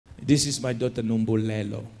This is my daughter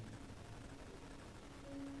Nombulelo.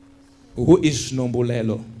 Who is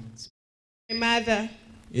Nombulelo? My mother.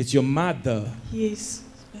 It's your mother. Yes,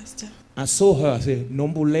 Pastor. I saw her, I said,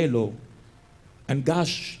 Nombulelo. And God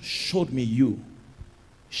showed me you.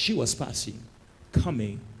 She was passing,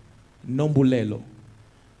 coming, Nombulelo.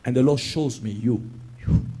 And the Lord shows me you.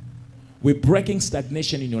 We're breaking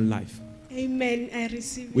stagnation in your life. Amen. I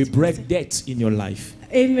receive it. We break Pastor. debt in your life.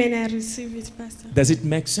 Amen. I receive it, Pastor. Does it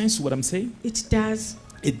make sense what I'm saying? It does.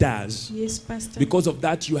 It does. Yes, Pastor. Because of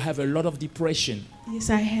that, you have a lot of depression. Yes,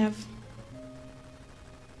 I have.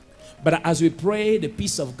 But as we pray, the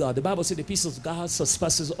peace of God, the Bible says the peace of God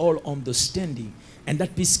surpasses all understanding. And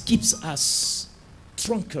that peace keeps us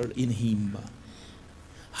tranquil in Him.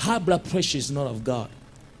 High blood pressure is not of God.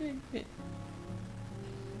 Amen.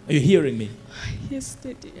 Are you hearing me? Yes,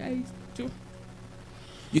 Daddy, I do.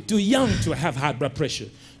 You're too young to have high blood pressure.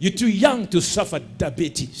 You're too young to suffer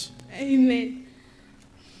diabetes. Amen.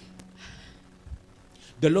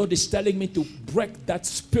 The Lord is telling me to break that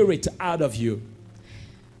spirit out of you.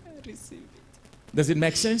 I receive it. Does it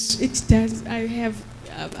make sense? It does.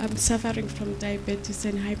 I'm suffering from diabetes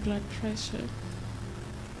and high blood pressure.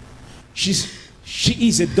 She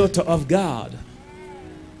is a daughter of God.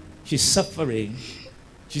 She's suffering.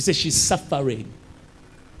 She says she's suffering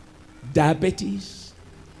diabetes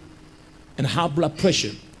and high blood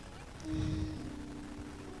pressure.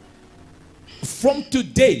 From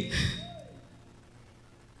today,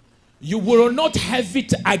 you will not have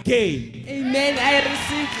it again. Amen. I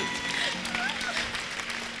receive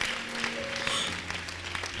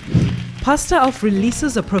it. Pastor Alf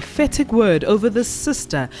releases a prophetic word over this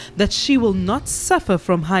sister that she will not suffer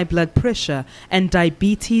from high blood pressure and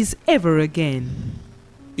diabetes ever again.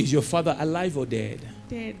 Is your father alive or dead?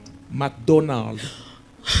 Dead. McDonald.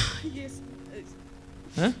 Yes.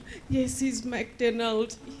 Huh? Yes, he's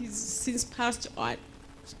McDonald. He's since passed on.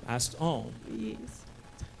 It's passed on. Yes.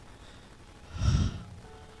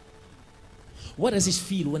 What does it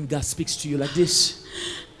feel when God speaks to you like this?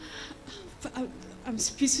 I'm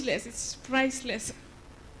speechless. It's priceless.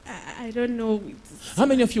 I don't know. How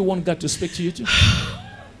many of you want God to speak to you too?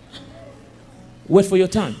 Wait for your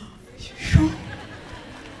time.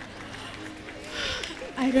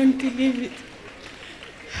 I don't believe it.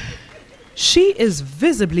 She is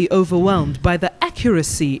visibly overwhelmed by the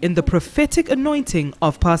accuracy in the prophetic anointing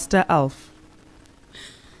of Pastor Alf.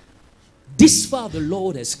 This far the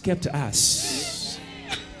Lord has kept us.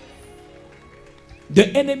 The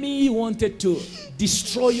enemy wanted to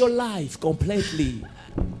destroy your life completely.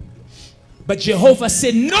 But Jehovah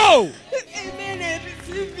said, no! Amen. I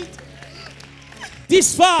receive it.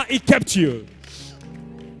 This far He kept you.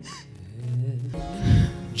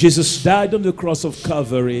 Jesus died on the cross of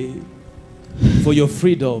Calvary for your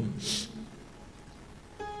freedom.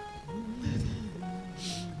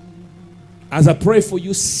 As I pray for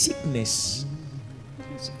you, sickness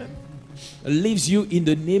leaves you in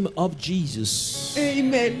the name of Jesus.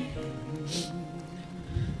 Amen.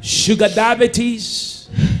 Sugar diabetes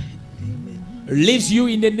leaves you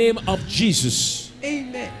in the name of Jesus.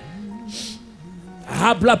 Amen.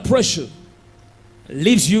 High blood pressure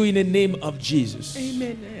leaves you in the name of Jesus.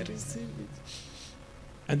 Amen. I receive it.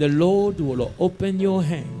 And the Lord will open your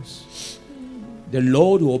hands. The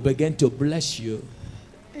Lord will begin to bless you.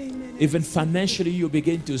 Amen. Even financially, you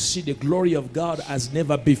begin to see the glory of God as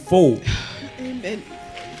never before. Amen.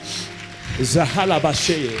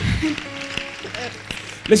 Zahalabasheye.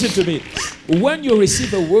 Listen to me. When you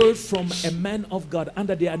receive a word from a man of God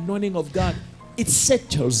under the anointing of God, it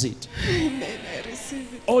settles it. Amen. I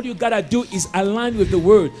receive it. All you gotta do is align with the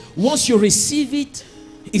word. Once you receive it,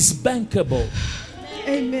 it's bankable.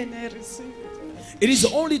 Amen. I receive it. It is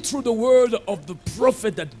only through the word of the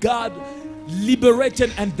prophet that God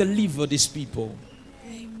liberated and delivered his people.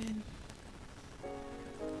 Amen.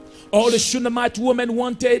 All the Shunammite woman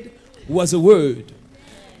wanted was a word.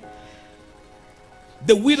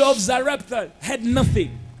 The widow of Zarephath had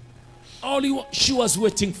nothing. All she was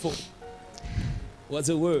waiting for was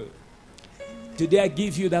a word. Today I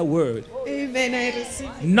give you that word. Amen. I receive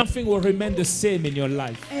it. Nothing will remain the same in your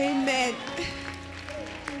life. Amen.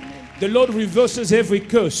 The Lord reverses every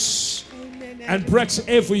curse Amen. and breaks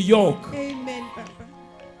every yoke. Amen, Papa.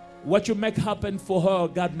 What you make happen for her,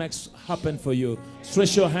 God makes happen for you.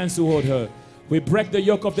 Stretch your hands toward her. We break the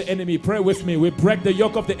yoke of the enemy. Pray with me. We break the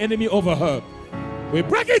yoke of the enemy over her. We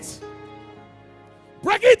break it.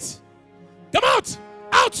 Break it. Come out.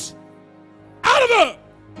 Out. Out of her.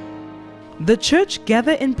 The church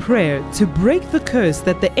gather in prayer to break the curse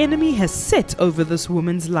that the enemy has set over this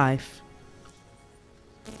woman's life.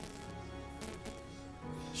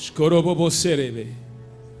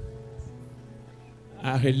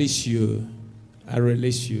 I release you. I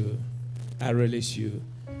release you. I release you.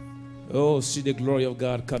 Oh, see the glory of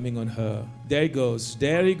God coming on her. There he goes.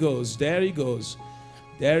 There he goes. There he goes.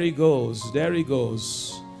 There he goes. There he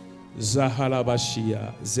goes.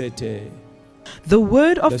 Zahalabashia Zete. The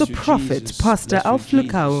word of Bless the you, prophet, Jesus. Pastor Bless you, Alf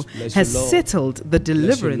Lukau, Jesus. Bless has you, Lord. settled the Bless you,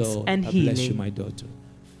 deliverance Lord. and I bless you, healing. my daughter.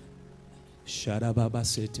 Sharababa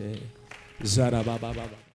Sete. Zarababa.